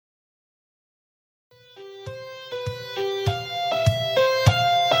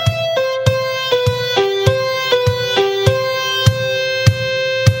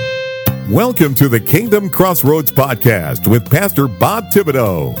Welcome to the Kingdom Crossroads podcast with Pastor Bob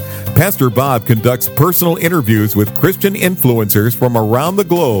Thibodeau. Pastor Bob conducts personal interviews with Christian influencers from around the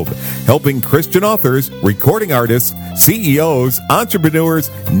globe, helping Christian authors, recording artists, CEOs, entrepreneurs,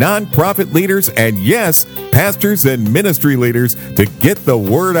 nonprofit leaders, and yes, pastors and ministry leaders to get the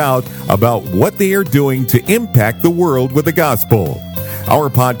word out about what they are doing to impact the world with the gospel. Our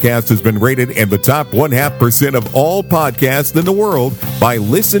podcast has been rated in the top 0.5% of all podcasts in the world by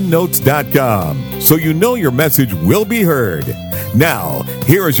listennotes.com, so you know your message will be heard. Now,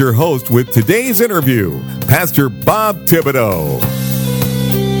 here is your host with today's interview, Pastor Bob Thibodeau.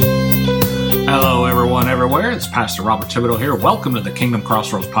 Hello, everyone, everywhere. It's Pastor Robert Thibodeau here. Welcome to the Kingdom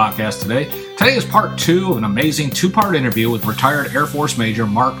Crossroads podcast today. Today is part 2 of an amazing 2-part interview with retired Air Force Major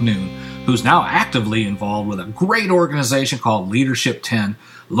Mark Noon, who's now actively involved with a great organization called Leadership 10,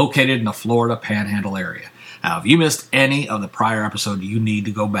 located in the Florida Panhandle area. Now, if you missed any of the prior episode, you need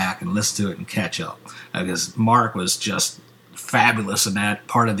to go back and listen to it and catch up, because Mark was just fabulous in that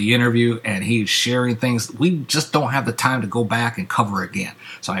part of the interview, and he's sharing things we just don't have the time to go back and cover again.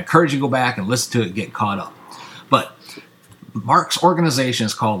 So I encourage you to go back and listen to it and get caught up. But Mark's organization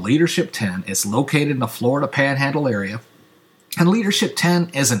is called Leadership 10. It's located in the Florida Panhandle area. And Leadership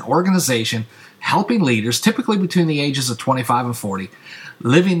 10 is an organization helping leaders, typically between the ages of 25 and 40,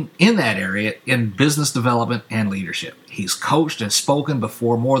 living in that area in business development and leadership. He's coached and spoken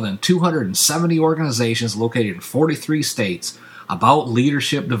before more than 270 organizations located in 43 states about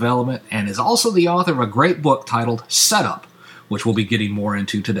leadership development, and is also the author of a great book titled Setup, which we'll be getting more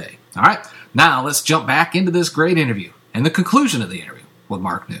into today. All right, now let's jump back into this great interview and the conclusion of the interview with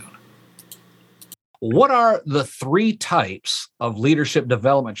Mark Noon. What are the 3 types of leadership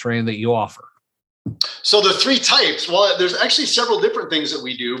development training that you offer? So the 3 types, well, there's actually several different things that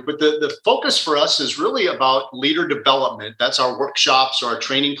we do, but the focus for us is really about leader development. That's our workshops or our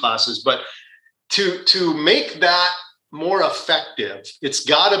training classes. But to make that more effective, it's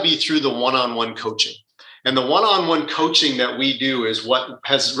got to be through the one-on-one coaching. And the one-on-one coaching that we do is what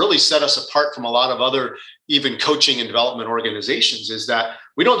has really set us apart from a lot of other even coaching and development organizations, is that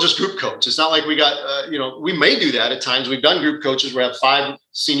we don't just group coach. It's not like we got, we may do that at times. We've done group coaches where we have 5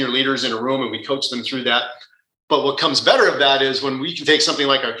 senior leaders in a room and we coach them through that. But what comes better of that is when we can take something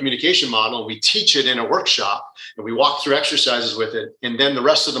like our communication model and we teach it in a workshop and we walk through exercises with it. And then the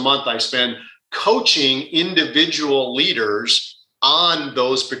rest of the month I spend coaching individual leaders on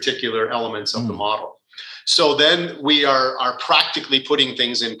those particular elements of the model. So then we are practically putting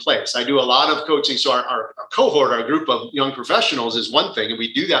things in place. I do a lot of coaching. So our cohort, our group of young professionals is one thing, and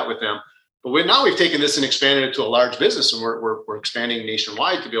we do that with them. But now we've taken this and expanded it to a large business, and we're expanding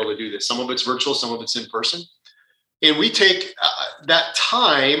nationwide to be able to do this. Some of it's virtual, some of it's in person. And we take that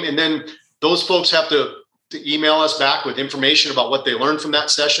time, and then those folks have to email us back with information about what they learned from that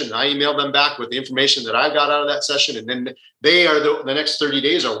session. And I email them back with the information that I got out of that session. And then they are the next 30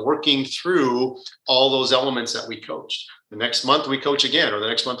 days are working through all those elements that we coached. The next month we coach again, or the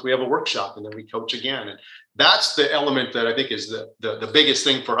next month we have a workshop and then we coach again. And that's the element that I think is the biggest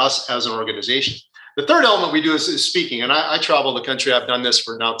thing for us as an organization. The third element we do is speaking. And I travel the country. I've done this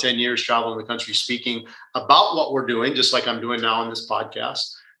for now 10 years, traveling the country, speaking about what we're doing, just like I'm doing now on this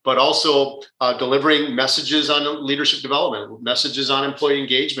podcast, but also delivering messages on leadership development, messages on employee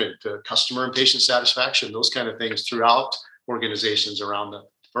engagement, customer and patient satisfaction, those kind of things throughout organizations around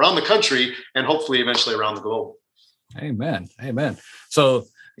the country, and hopefully eventually around the globe. Amen. Amen. So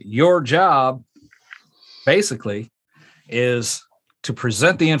your job basically is to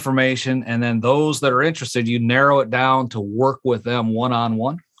present the information, and then those that are interested, you narrow it down to work with them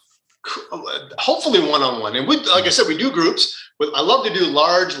one-on-one? Hopefully one-on-one. And like I said, we do groups. I love to do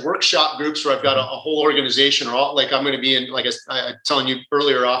large workshop groups where I've got a whole organization, or like I'm going to be in, like I telling you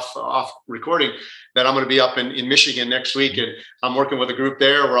earlier off recording, that I'm going to be up in Michigan next week. And I'm working with a group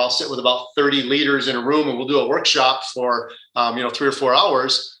there where I'll sit with about 30 leaders in a room, and we'll do a workshop for, 3 or 4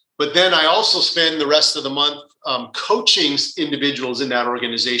 hours. But then I also spend the rest of the month coaching individuals in that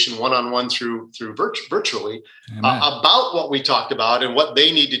organization one-on-one through virtually about what we talked about and what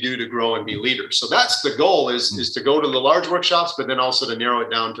they need to do to grow and be leaders. So that's the goal is to go to the large workshops, but then also to narrow it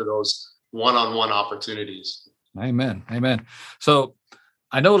down to those one-on-one opportunities. Amen. Amen. So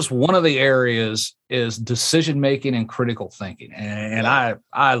I noticed one of the areas is decision-making and critical thinking. And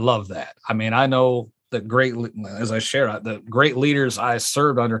I love that. I mean, I know that as I shared, the great leaders I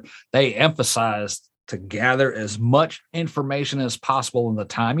served under, they emphasized to gather as much information as possible in the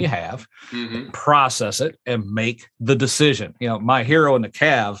time you have, process it, and make the decision. My hero in the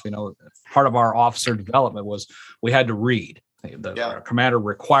CAV, part of our officer development was we had to read. Our commander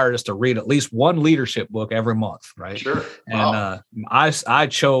required us to read at least one leadership book every month, right? Sure. And I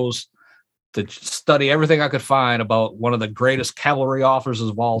chose to study everything I could find about one of the greatest cavalry officers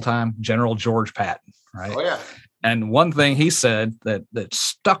of all time, General George Patton. Right. Oh, yeah. And one thing he said that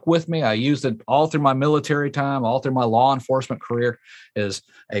stuck with me, I used it all through my military time, all through my law enforcement career, is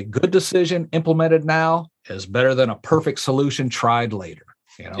a good decision implemented now is better than a perfect solution tried later.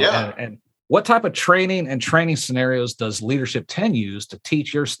 Yeah. And what type of training and training scenarios does Leadership 10 use to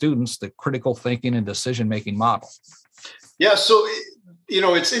teach your students the critical thinking and decision-making model? Yeah. So,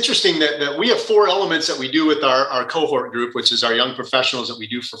 it's interesting that we have 4 elements that we do with our cohort group, which is our young professionals that we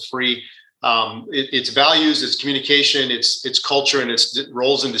do for free. It's values, it's communication, it's culture, and it's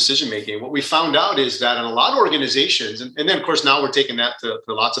roles and decision-making. What we found out is that in a lot of organizations, and then of course now we're taking that to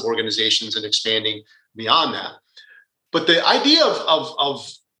lots of organizations and expanding beyond that. But the idea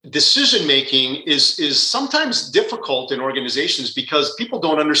of decision-making is sometimes difficult in organizations because people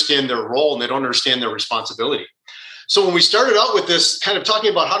don't understand their role and they don't understand their responsibility. So when we started out with this kind of talking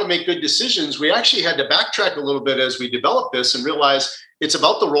about how to make good decisions, we actually had to backtrack a little bit as we developed this and realize it's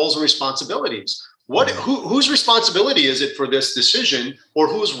about the roles and responsibilities. Whose responsibility is it for this decision, or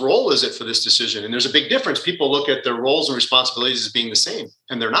whose role is it for this decision? And there's a big difference. People look at their roles and responsibilities as being the same,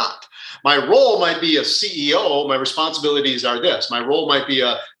 and they're not. My role might be a CEO. My responsibilities are this. My role might be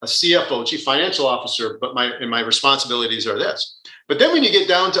a CFO, chief financial officer, but my responsibilities are this. But then when you get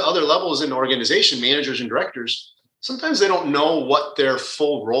down to other levels in the organization, managers and directors, sometimes they don't know what their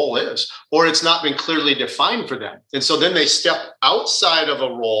full role is, or it's not been clearly defined for them. And so then they step outside of a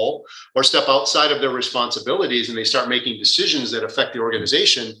role or step outside of their responsibilities, and they start making decisions that affect the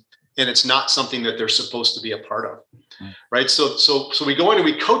organization. And it's not something that they're supposed to be a part of. Right. So we go in and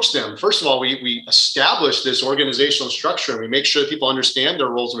we coach them. First of all, we establish this organizational structure, and we make sure that people understand their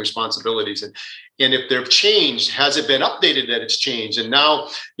roles and responsibilities. And if they've changed, has it been updated that it's changed? And now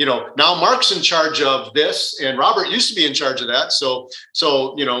Mark's in charge of this, and Robert used to be in charge of that. So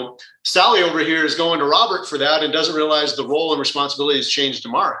Sally over here is going to Robert for that and doesn't realize the role and responsibilities changed to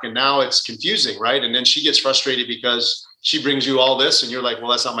Mark. And now it's confusing, right? And then she gets frustrated because she brings you all this and you're like,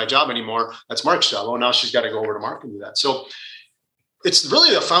 well, that's not my job anymore. That's Mark's job. Oh, now she's got to go over to Mark and do that. So it's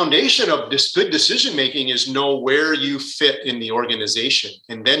really the foundation of this good decision-making is know where you fit in the organization,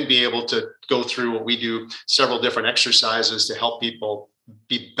 and then be able to go through what we do, several different exercises to help people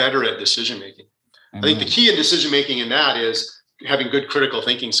be better at decision-making. Mm-hmm. I think the key in decision-making in that is having good critical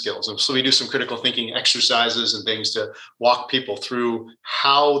thinking skills. And so we do some critical thinking exercises and things to walk people through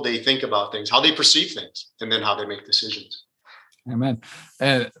how they think about things, how they perceive things, and then how they make decisions. Amen.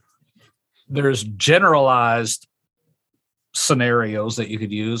 And there's generalized scenarios that you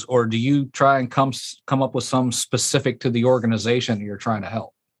could use, or do you try and come up with some specific to the organization you're trying to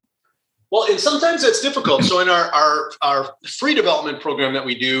help? Well, and sometimes that's difficult. So in our free development program that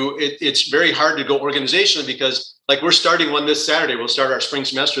we do, it's very hard to go organizationally because like we're starting one this Saturday. We'll start our spring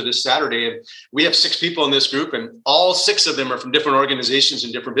semester this Saturday. And we have 6 people in this group, and all 6 of them are from different organizations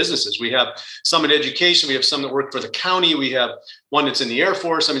and different businesses. We have some in education. We have some that work for the county. We have one that's in the Air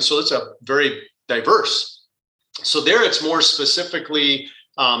Force. I mean, so it's a very diverse. So there it's more specifically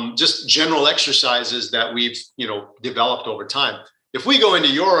just general exercises that we've, developed over time. If we go into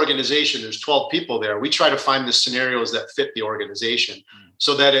your organization, there's 12 people there. We try to find the scenarios that fit the organization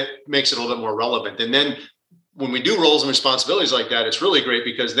so that it makes it a little bit more relevant. And then when we do roles and responsibilities like that, it's really great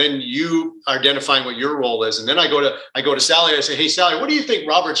because then you are identifying what your role is. And then I go to Sally and I say, hey, Sally, what do you think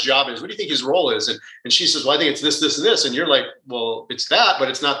Robert's job is? What do you think his role is? And she says, well, I think it's this, this, and this. And you're like, well, it's that, but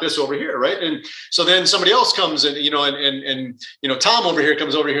it's not this over here. Right. And so then somebody else comes and, Tom over here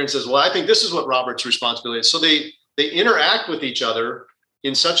comes over here and says, well, I think this is what Robert's responsibility is. So they interact with each other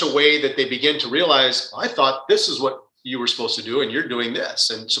in such a way that they begin to realize, I thought this is what you were supposed to do, and you're doing this.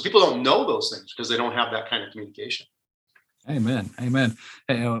 And so people don't know those things because they don't have that kind of communication. Amen. Amen.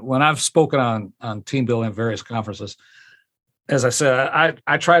 And when I've spoken on team building at various conferences, as I said,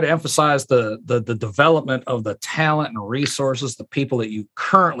 I try to emphasize the development of the talent and resources, the people that you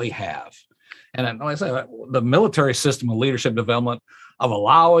currently have. And like I said, the military system of leadership development of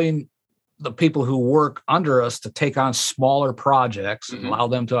allowing the people who work under us to take on smaller projects and allow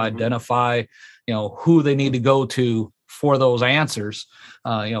them to identify, who they need to go to for those answers.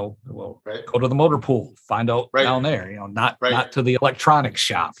 Go to the motor pool, find out down there, not to the electronics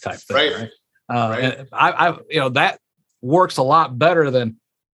shop type thing. Right. And I that works a lot better than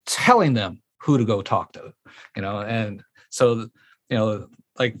telling them who to go talk to, and so, you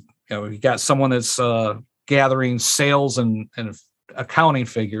got someone that's gathering sales and accounting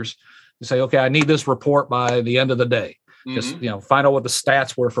figures. You say, okay, I need this report by the end of the day. Just, find out what the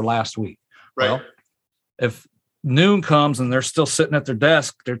stats were for last week. Right. Well, if noon comes and they're still sitting at their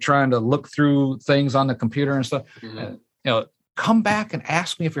desk, they're trying to look through things on the computer and stuff. come back and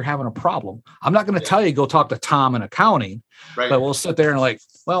ask me if you're having a problem. I'm not going to tell you, go talk to Tom in accounting, but we'll sit there and like,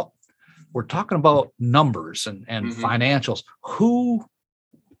 well, we're talking about numbers and financials. Who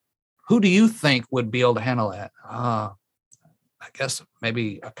do you think would be able to handle that? I guess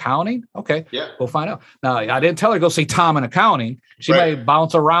maybe accounting. Okay. Yeah. We'll find out. Now, I didn't tell her to go see Tom in accounting. She may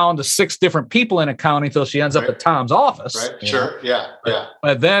bounce around to 6 different people in accounting until she ends up at Tom's office. Right. Sure. Yeah. Yeah.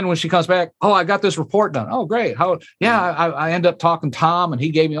 But then when she comes back, I got this report done. Oh, great. How? Yeah. I end up talking to Tom and he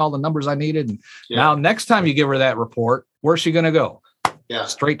gave me all the numbers I needed. And now next time you give her that report, where's she going to go? Yeah.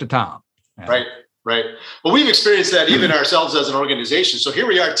 Straight to Tom. Yeah. Right. Well, we've experienced that even ourselves as an organization. So here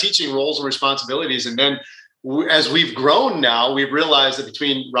we are teaching roles and responsibilities. And then as we've grown now, we've realized that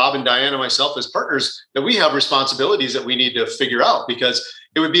between Rob and Diane and myself as partners, that we have responsibilities that we need to figure out, because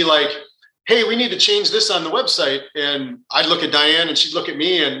it would be like, hey, we need to change this on the website. And I'd look at Diane and she'd look at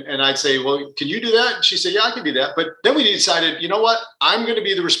me and I'd say, well, can you do that? And she'd say, yeah, I can do that. But then we decided, you know what? I'm going to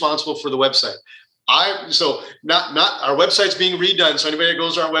be the responsible for the website. So not our website's being redone. So anybody that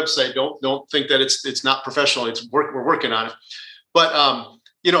goes to our website, don't think that it's not professional. We're working on it. But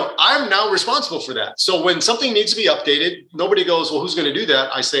I'm now responsible for that. So when something needs to be updated, nobody goes, well, who's going to do that?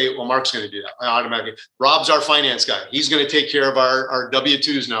 I say, well, Mark's going to do that. I automatically. Rob's our finance guy. He's going to take care of our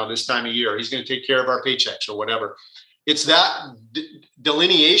W-2s now this time of year. He's going to take care of our paychecks or whatever. It's that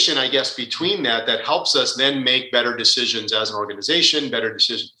delineation, I guess, between that helps us then make better decisions as an organization, better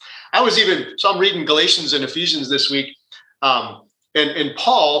decisions. I'm reading Galatians and Ephesians this week. And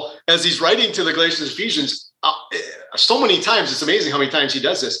Paul, as he's writing to the Galatians and Ephesians, so many times, it's amazing how many times he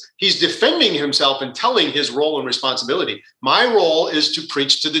does this. He's defending himself and telling his role and responsibility. My role is to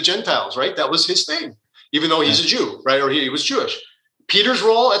preach to the Gentiles, right? That was his thing, even though he's a Jew, right? Or he was Jewish. Peter's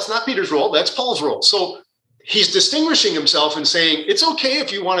role, that's not Peter's role, that's Paul's role. So he's distinguishing himself and saying, it's okay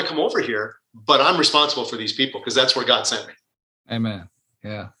if you want to come over here, but I'm responsible for these people because that's where God sent me. Amen.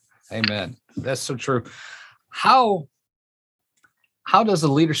 Yeah. Amen. That's so true. How does the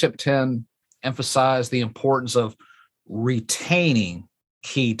leadership team emphasize the importance of retaining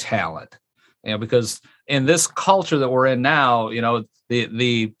key talent? Because in this culture that we're in now,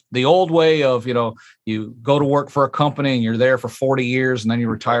 the old way of, you go to work for a company and you're there for 40 years and then you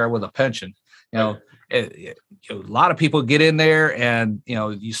retire with a pension. A lot of people get in there and,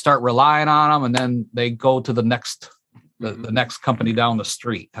 you start relying on them and then they go to the next company down the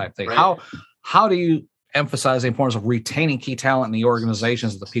street type thing. Right. How do you emphasize the importance of retaining key talent in the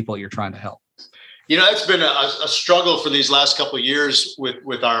organizations of the people you're trying to help? It's been a struggle for these last couple of years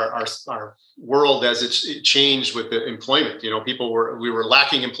with our world as it's changed with the employment. We were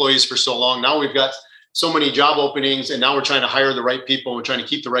lacking employees for so long. Now we've got so many job openings, and now we're trying to hire the right people. We're trying to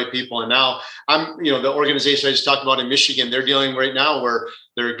keep the right people. And now the organization I just talked about in Michigan, they're dealing right now where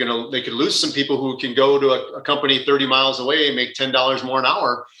they could lose some people who can go to a company 30 miles away and make $10 more an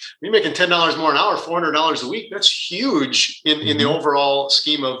hour. When you're making $10 more an hour, $400 a week, that's huge in the overall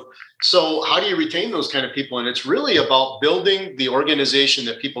scheme of. So how do you retain those kind of people? And it's really about building the organization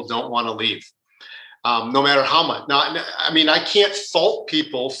that people don't want to leave. No matter how much. Now, I can't fault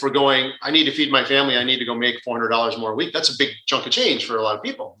people for going, I need to feed my family. I need to go make $400 more a week. That's a big chunk of change for a lot of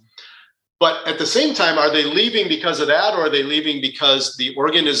people. But at the same time, are they leaving because of that? Or are they leaving because the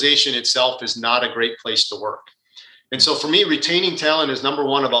organization itself is not a great place to work? And so for me, retaining talent is number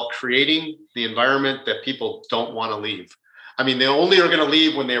one about creating the environment that people don't want to leave. They only are going to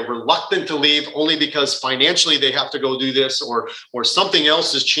leave when they're reluctant to leave, only because financially they have to go do this, or something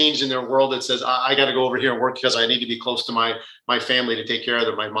else has changed in their world that says, I got to go over here and work because I need to be close to my family to take care of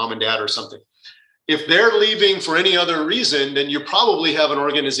them, my mom and dad or something. If they're leaving for any other reason, then you probably have an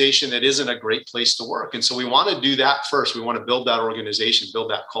organization that isn't a great place to work. And so we want to do that first. We want to build that organization,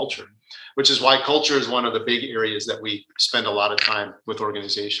 build that culture, which is why culture is one of the big areas that we spend a lot of time with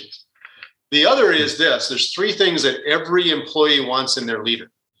organizations. The other is this. There's 3 things that every employee wants in their leader.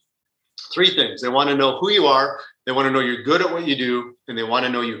 3 things. They want to know who you are. They want to know you're good at what you do. And they want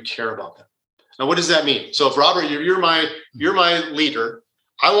to know you care about them. Now, what does that mean? So if Robert, you're my leader,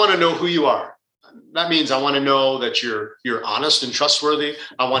 I want to know who you are. That means I want to know that you're honest and trustworthy.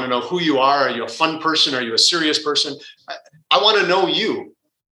 I want to know who you are. Are you a fun person? Are you a serious person? I want to know you.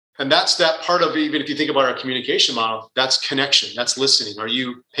 And that's that part of, even if you think about our communication model, that's connection, that's listening. Are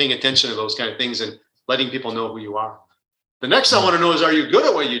you paying attention to those kind of things and letting people know who you are? The next I want to know is, are you good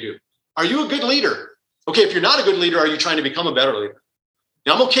at what you do? Are you a good leader? Okay, if you're not a good leader, are you trying to become a better leader?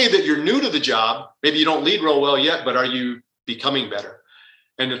 Now, I'm okay that you're new to the job. Maybe you don't lead real well yet, but are you becoming better?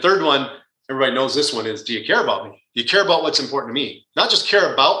 And the third one, everybody knows this one, is, do you care about me? Do you care about what's important to me? Not just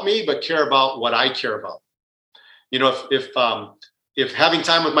care about me, but care about what I care about. If having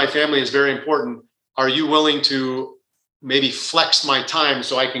time with my family is very important, are you willing to maybe flex my time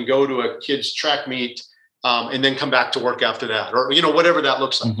so I can go to a kid's track meet and then come back to work after that, or, whatever that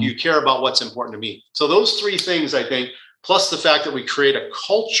looks like. You care about what's important to me. So those three things, I think, plus the fact that we create a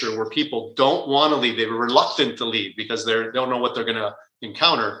culture where people don't want to leave. They're reluctant to leave because they don't know what they're going to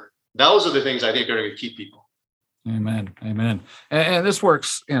encounter. Those are the things I think are going to keep people. Amen. Amen. And this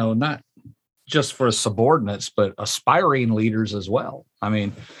works, not just for subordinates, but aspiring leaders as well. I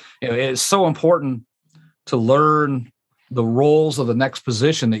mean, it's so important to learn the roles of the next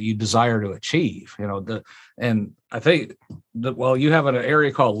position that you desire to achieve. And I think that, you have an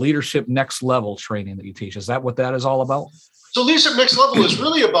area called Leadership Next Level training that you teach. Is that what that is all about? So Leadership Next Level is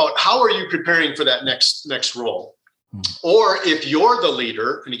really about how are you preparing for that next role? Or if you're the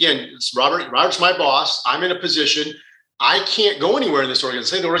leader, and again, it's Robert's my boss, I'm in a position, I can't go anywhere in this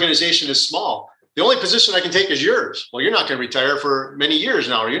organization. Say the organization is small. The only position I can take is yours. Well, you're not going to retire for many years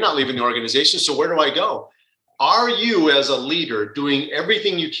now, or you're not leaving the organization. So where do I go? Are you, as a leader, doing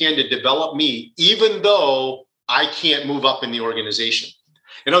everything you can to develop me, even though I can't move up in the organization?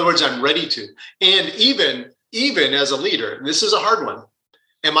 In other words, I'm ready to. And even as a leader, and this is a hard one,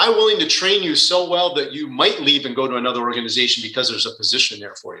 am I willing to train you so well that you might leave and go to another organization because there's a position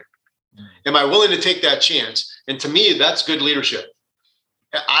there for you? Am I willing to take that chance? And to me, that's good leadership.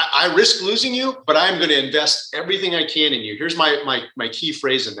 I risk losing you, but I'm going to invest everything I can in you. Here's my key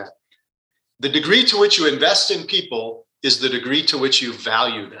phrase in that. The degree to which you invest in people is the degree to which you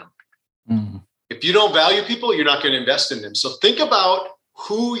value them. Mm-hmm. If you don't value people, you're not going to invest in them. So think about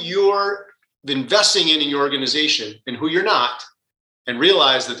who you're investing in your organization and who you're not, and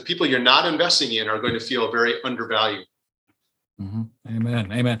realize that the people you're not investing in are going to feel very undervalued. Mm-hmm.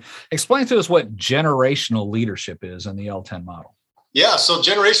 Amen. Amen. Explain to us what generational leadership is in the L10 model. Yeah. So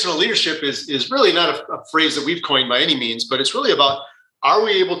generational leadership is really not a phrase that we've coined by any means, but it's really about, are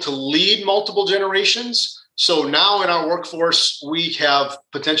we able to lead multiple generations? So now in our workforce, we have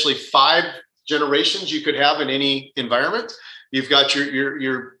potentially 5 generations you could have in any environment. You've got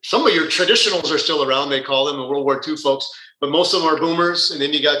your some of your traditionals are still around. They call them the World War II folks, but most of them are boomers. And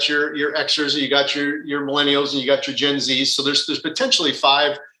then you got your Xers, and you got your millennials, and you got your Gen Zs. So there's potentially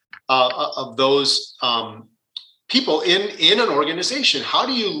 5 of those people in an organization. How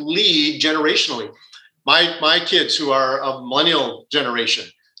do you lead generationally? My kids who are of millennial generation,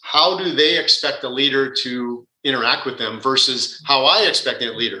 how do they expect a leader to interact with them versus how I expect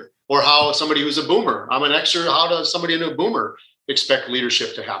a leader, or how somebody who's a boomer, I'm an Xer, how does somebody in a boomer expect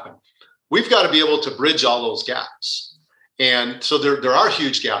leadership to happen? We've got to be able to bridge all those gaps. And so there are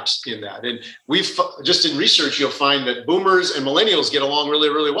huge gaps in that. And we've just in research, you'll find that boomers and millennials get along really,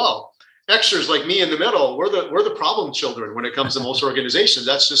 really well. Xers like me in the middle, we're the problem children when it comes to most organizations.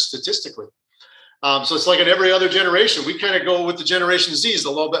 That's just statistically. So it's like in every other generation, we kind of go with the Generation Zs a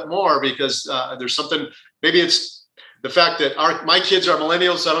little bit more because there's something, maybe it's the fact that my kids are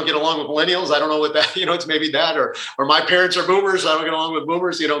millennials, so I don't get along with millennials. I don't know what that, it's maybe that, or my parents are boomers, so I don't get along with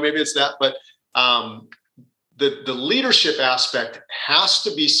boomers, maybe it's that. But the leadership aspect has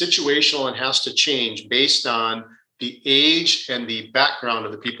to be situational and has to change based on the age and the background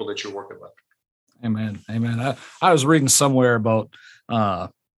of the people that you're working with. Amen. Amen. I was reading somewhere about,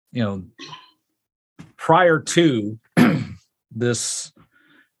 prior to this,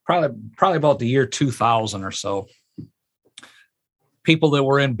 probably about the year 2000 or so, people that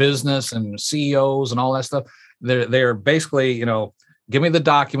were in business and CEOs and all that stuff, they're basically, give me the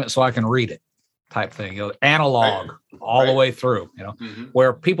document so I can read it type thing, analog all the way through,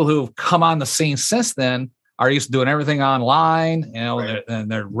 where people who've come on the scene since then are used to doing everything online,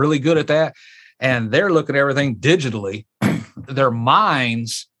 and they're really good at that. And they're looking at everything digitally. Their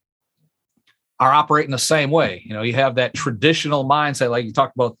minds are operating the same way. You have that traditional mindset, like you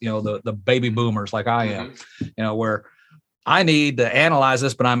talked about, the baby boomers like I am, where I need to analyze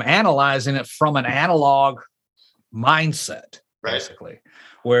this, but I'm analyzing it from an analog mindset, basically,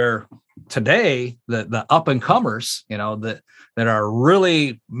 where today the up and comers, that are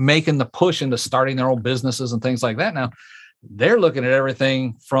really making the push into starting their own businesses and things like that. Now they're looking at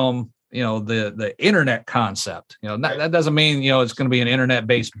everything from, the internet concept, that doesn't mean, it's going to be an internet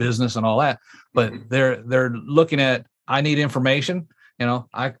based business and all that, but they're looking at, I need information,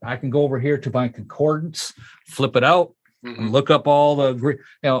 I can go over here to my concordance, flip it out, and look up all the,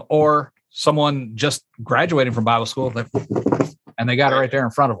 or someone just graduating from Bible school and they got it right there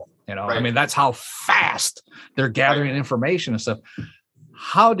in front of them. I mean, that's how fast they're gathering information and stuff.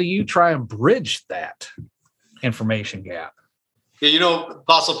 How do you try and bridge that information gap? Yeah,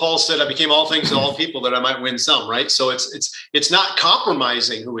 Apostle Paul said, I became all things to all people that I might win some, right? So it's not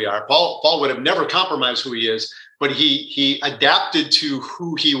compromising who we are. Paul would have never compromised who he is, but he adapted to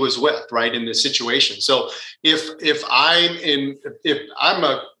who he was with, right, in the situation. So if I'm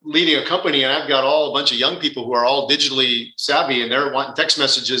leading a company and I've got a bunch of young people who are all digitally savvy and they're wanting text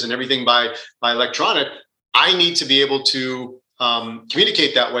messages and everything by electronic, I need to be able to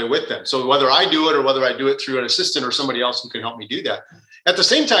communicate that way with them. So whether I do it or whether I do it through an assistant or somebody else who can help me do that. At the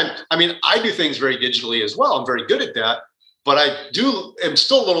same time, I mean, I do things very digitally as well. I'm very good at that, but I'm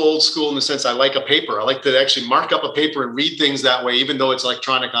still a little old school in the sense I like a paper. I like to actually mark up a paper and read things that way, even though it's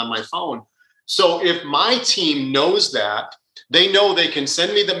electronic on my phone. So if my team knows that, they know they can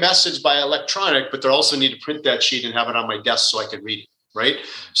send me the message by electronic, but they also need to print that sheet and have it on my desk so I can read it. Right.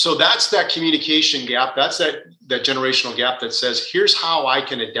 So that's that communication gap. That's that generational gap that says, here's how I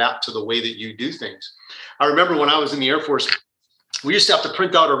can adapt to the way that you do things. I remember when I was in the Air Force, we used to have to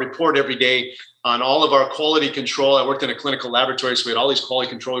print out a report every day on all of our quality control. I worked in a clinical laboratory, so we had all these quality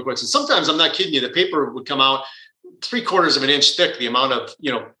control reports. And sometimes, I'm not kidding you, the paper would come out 3/4 of an inch thick, the amount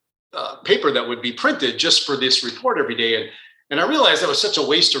of paper that would be printed just for this report every day. And I realized that was such a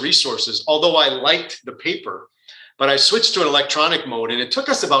waste of resources, although I liked the paper. But I switched to an electronic mode, and it took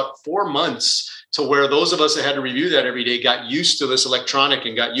us about 4 months to where those of us that had to review that every day got used to this electronic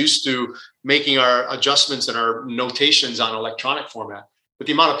and got used to making our adjustments and our notations on electronic format. But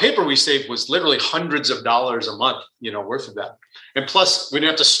the amount of paper we saved was literally hundreds of dollars a month, worth of that. And plus, we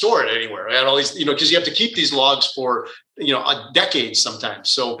didn't have to store it anywhere. I had all these, because you have to keep these logs for, a decade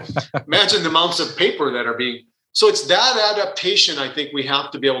sometimes. So imagine the amounts of paper that are being. So it's that adaptation I think we have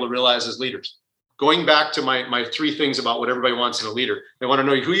to be able to realize as leaders. Going back to my 3 things about what everybody wants in a leader. They want to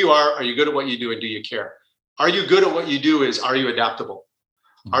know who you are you good at what you do, and do you care? Are you good at what you do are you adaptable?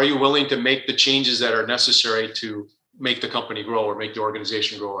 Are you willing to make the changes that are necessary to make the company grow or make the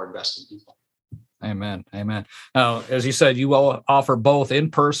organization grow or invest in people? Amen. Amen. Now, as you said, you will offer both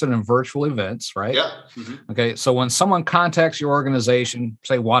in-person and virtual events, right? Yeah. Mm-hmm. Okay. So when someone contacts your organization,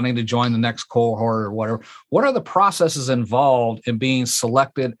 say wanting to join the next cohort or whatever, what are the processes involved in being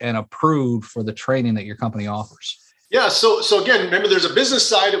selected and approved for the training that your company offers? Yeah. So again, remember, there's a business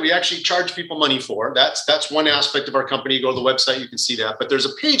side that we actually charge people money for. That's one aspect of our company. You go to the website, you can see that. But there's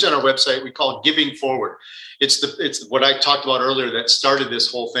a page on our website we call Giving Forward. It's what I talked about earlier that started this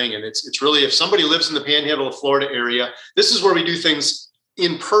whole thing. And it's really, if somebody lives in the Panhandle of Florida area, this is where we do things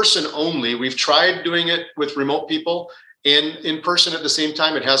in person only. We've tried doing it with remote people and in person at the same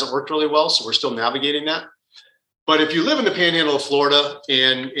time. It hasn't worked really well, so we're still navigating that. But if you live in the Panhandle of Florida,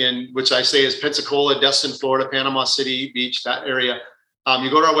 and which I say is Pensacola, Destin, Florida, Panama City Beach, that area, you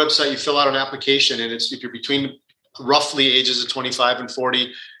go to our website, you fill out an application, and if you're between roughly ages of 25 and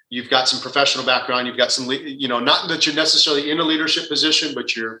 40, you've got some professional background, you've got some, not that you're necessarily in a leadership position,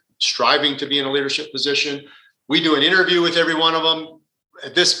 but you're striving to be in a leadership position. We do an interview with every one of them.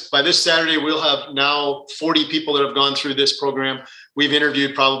 By this Saturday, we'll have now 40 people that have gone through this program. We've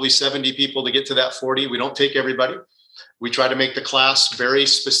interviewed probably 70 people to get to that 40. We don't take everybody. We try to make the class very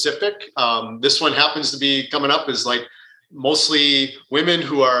specific. This one happens to be coming up is like mostly women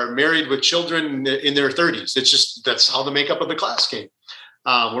who are married with children in their 30s. That's how the makeup of the class came.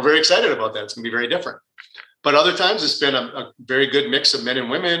 We're very excited about that. It's going to be very different. But other times it's been a very good mix of men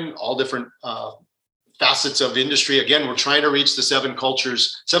and women, all different facets of industry. Again, we're trying to reach the 7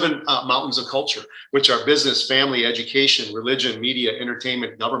 mountains of culture, which are business, family, education, religion, media,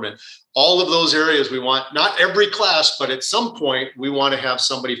 entertainment, government. All of those areas we want, not every class, but at some point we want to have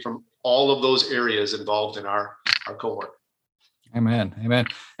somebody from all of those areas involved in our cohort. Amen. Amen.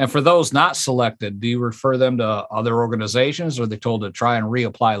 And for those not selected, do you refer them to other organizations, or are they told to try and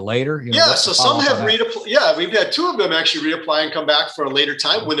reapply later? So some have reapplied. Yeah, we've had 2 of them actually reapply and come back for a later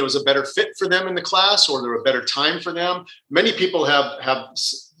time when there was a better fit for them in the class, or there was a better time for them. Many people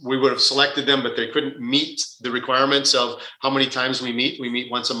we would have selected them, but they couldn't meet the requirements of how many times we meet. We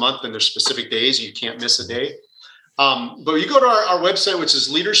meet once a month, and there's specific days. You can't miss a day. But you go to our website, which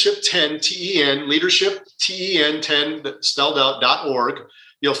is Leadership10, TEN, Leadership, TEN, 10, spelled out, .org.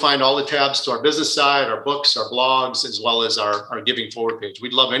 You'll find all the tabs to our business side, our books, our blogs, as well as our Giving Forward page.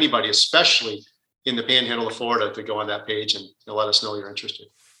 We'd love anybody, especially in the Panhandle of Florida, to go on that page and let us know you're interested.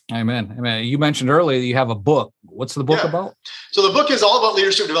 Amen. Amen. You mentioned earlier you have a book. What's the book about? So the book is all about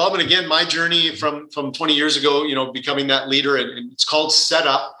leadership development. Again, my journey from 20 years ago, becoming that leader, and it's called Set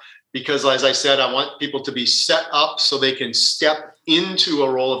Up. Because as I said, I want people to be set up so they can step into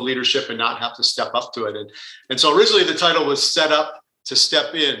a role of leadership and not have to step up to it. And so originally the title was Set Up to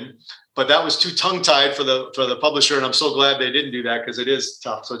Step In, but that was too tongue-tied for the publisher. And I'm so glad they didn't do that, because it is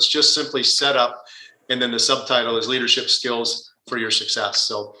tough. So it's just simply Set Up. And then the subtitle is Leadership Skills for Your Success.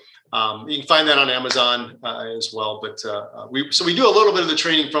 So you can find that on Amazon as well. But we do a little bit of the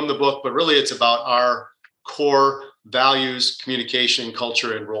training from the book, but really it's about core values, communication,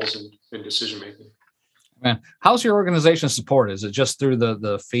 culture, and roles in decision making. Man, how's your organization supported? Is it just through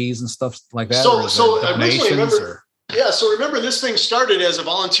the fees and stuff like that? So remember this thing started as a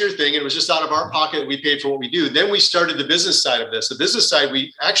volunteer thing. It was just out of our pocket. We paid for what we do. Then we started the business side of this. The business side,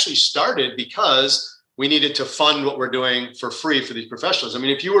 we actually started because we needed to fund what we're doing for free for these professionals. I mean,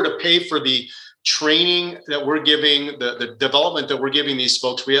 if you were to pay for the training that we're giving, the development that we're giving these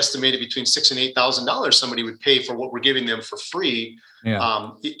folks, we estimated between $6,000 and $8,000 somebody would pay for what we're giving them for free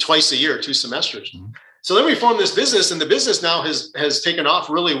twice a year, 2 semesters. Mm-hmm. So then we formed this business, and the business now has taken off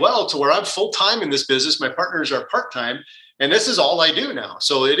really well to where I'm full-time in this business. My partners are part-time, and this is all I do now.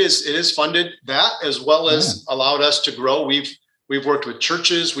 So it is funded that, as well as allowed us to grow. We've worked with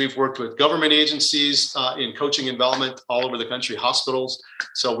churches, we've worked with government agencies in coaching and development all over the country, hospitals.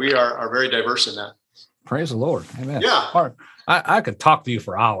 So we are very diverse in that. Praise the Lord. Amen. Yeah. Mark, I could talk to you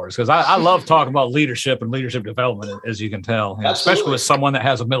for hours because I love talking about leadership and leadership development, as you can tell, especially with someone that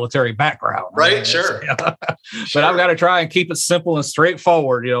has a military background. Right, I mean, sure. But I've got to try and keep it simple and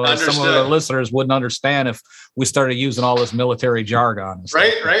straightforward. Some of the listeners wouldn't understand if we started using all this military jargon.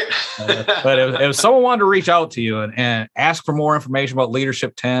 Right. But if someone wanted to reach out to you and ask for more information about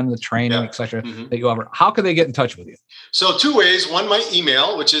Leadership 10, the training, et cetera, that you offer, how can they get in touch with you? So 2 ways. One, my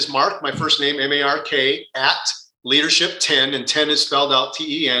email, which is Mark, my first name, MARK, at Leadership10, and 10 is spelled out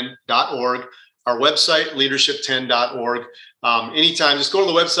TEN.org. Our website, leadership10.org. Anytime, just go to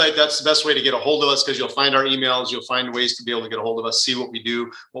the website. That's the best way to get a hold of us, because you'll find our emails. You'll find ways to be able to get a hold of us, see what we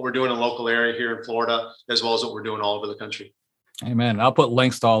do, what we're doing in the local area here in Florida, as well as what we're doing all over the country. Amen. I'll put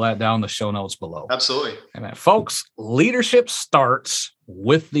links to all that down in the show notes below. Absolutely. Amen. Folks, leadership starts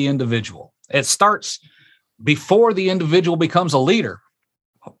with the individual. It starts before the individual becomes a leader.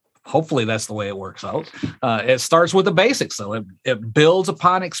 Hopefully that's the way it works out. It starts with the basics, though. It builds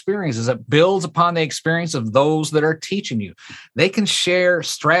upon experiences. It builds upon the experience of those that are teaching you. They can share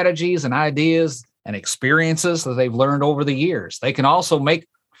strategies and ideas and experiences that they've learned over the years. They can also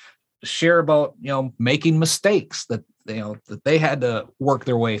share about, making mistakes that they had to work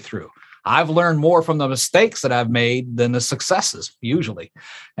their way through. I've learned more from the mistakes that I've made than the successes, usually.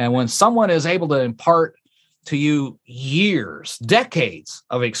 And when someone is able to impart to you years, decades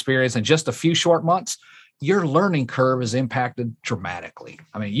of experience in just a few short months, your learning curve is impacted dramatically.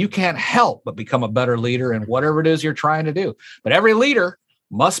 I mean, you can't help but become a better leader in whatever it is you're trying to do. But every leader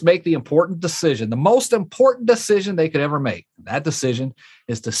must make the important decision, the most important decision they could ever make. That decision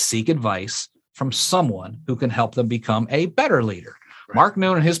is to seek advice from someone who can help them become a better leader. Right. Mark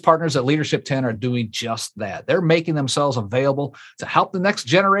Noon and his partners at Leadership 10 are doing just that. They're making themselves available to help the next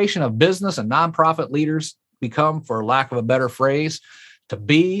generation of business and nonprofit leaders become, for lack of a better phrase, to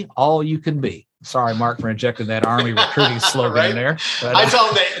be all you can be. Sorry, Mark, for injecting that Army recruiting slogan right? there. But, I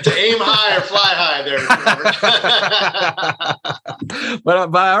tell them to aim high or fly high there.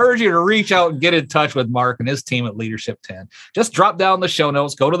 But I urge you to reach out and get in touch with Mark and his team at Leadership 10. Just drop down the show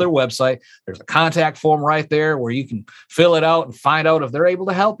notes, go to their website. There's a contact form right there where you can fill it out and find out if they're able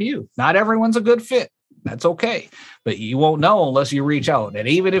to help you. Not everyone's a good fit. That's okay. But you won't know unless you reach out. And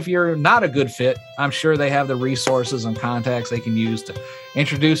even if you're not a good fit, I'm sure they have the resources and contacts they can use to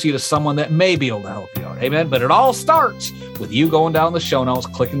introduce you to someone that may be able to help you out. Amen. But it all starts with you going down the show notes,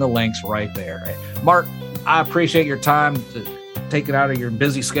 clicking the links right there. Mark, I appreciate your time to take it out of your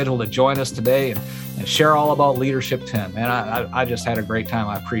busy schedule to join us today and share all about Leadership 10. Man, I just had a great time.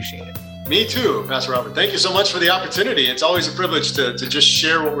 I appreciate it. Me too, Pastor Robert. Thank you so much for the opportunity. It's always a privilege to just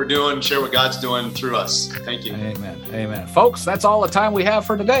share what we're doing, share what God's doing through us. Thank you. Amen. Amen. Folks, that's all the time we have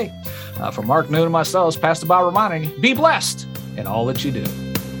for today. For Mark Noon and myself, Pastor Bob reminding you, be blessed in all that you do.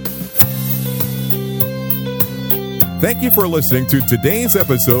 Thank you for listening to today's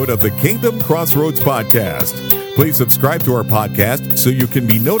episode of the Kingdom Crossroads Podcast. Please subscribe to our podcast so you can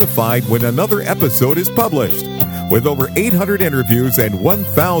be notified when another episode is published. With over 800 interviews and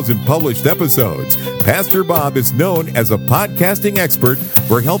 1,000 published episodes, Pastor Bob is known as a podcasting expert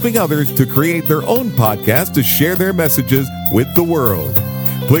for helping others to create their own podcast to share their messages with the world.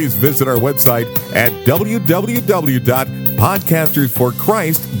 Please visit our website at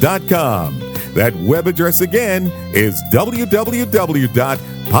www.podcastersforchrist.com. That web address again is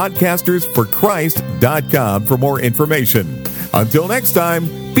www.podcastersforchrist.com for more information. Until next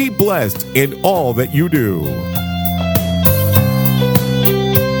time, be blessed in all that you do.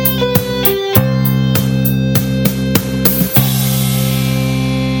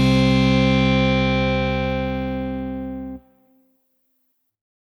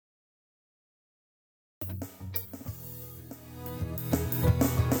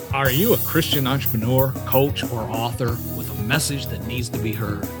 Are you a Christian entrepreneur, coach, or author with a message that needs to be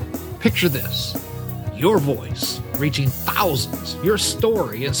heard? Picture this. your voice, reaching thousands, your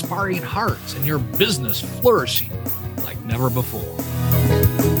story inspiring hearts, and your business flourishing like never before.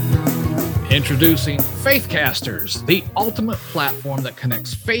 Introducing Faithcasters, the ultimate platform that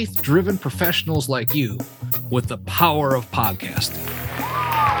connects faith-driven professionals like you with the power of podcasting.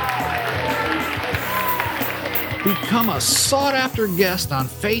 Become a sought-after guest on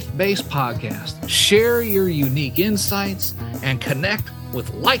faith-based podcasts, share your unique insights, and connect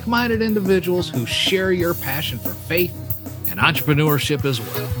with like-minded individuals who share your passion for faith and entrepreneurship as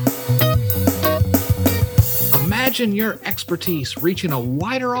well. Imagine your expertise reaching a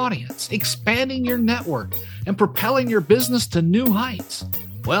wider audience, expanding your network, and propelling your business to new heights.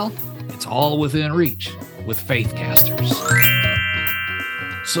 Well, it's all within reach with Faithcasters.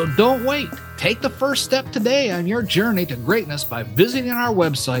 So don't wait. Take the first step today on your journey to greatness by visiting our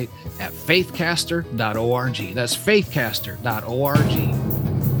website at faithcaster.org. That's faithcaster.org.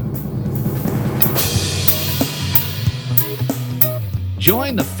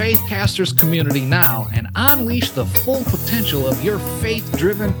 Join the Faithcasters community now and unleash the full potential of your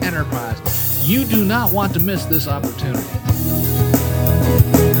faith-driven enterprise. You do not want to miss this opportunity.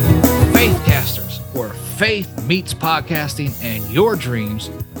 Faithcasters, where faith meets podcasting and your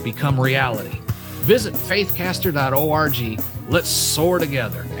dreams become reality. Visit faithcaster.org. Let's soar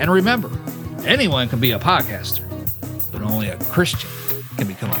together. And remember, anyone can be a podcaster, but only a Christian can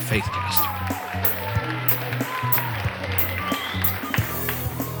become a Faithcaster.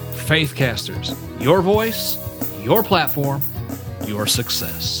 Faithcasters, your voice, your platform, your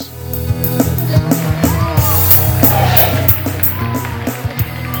success.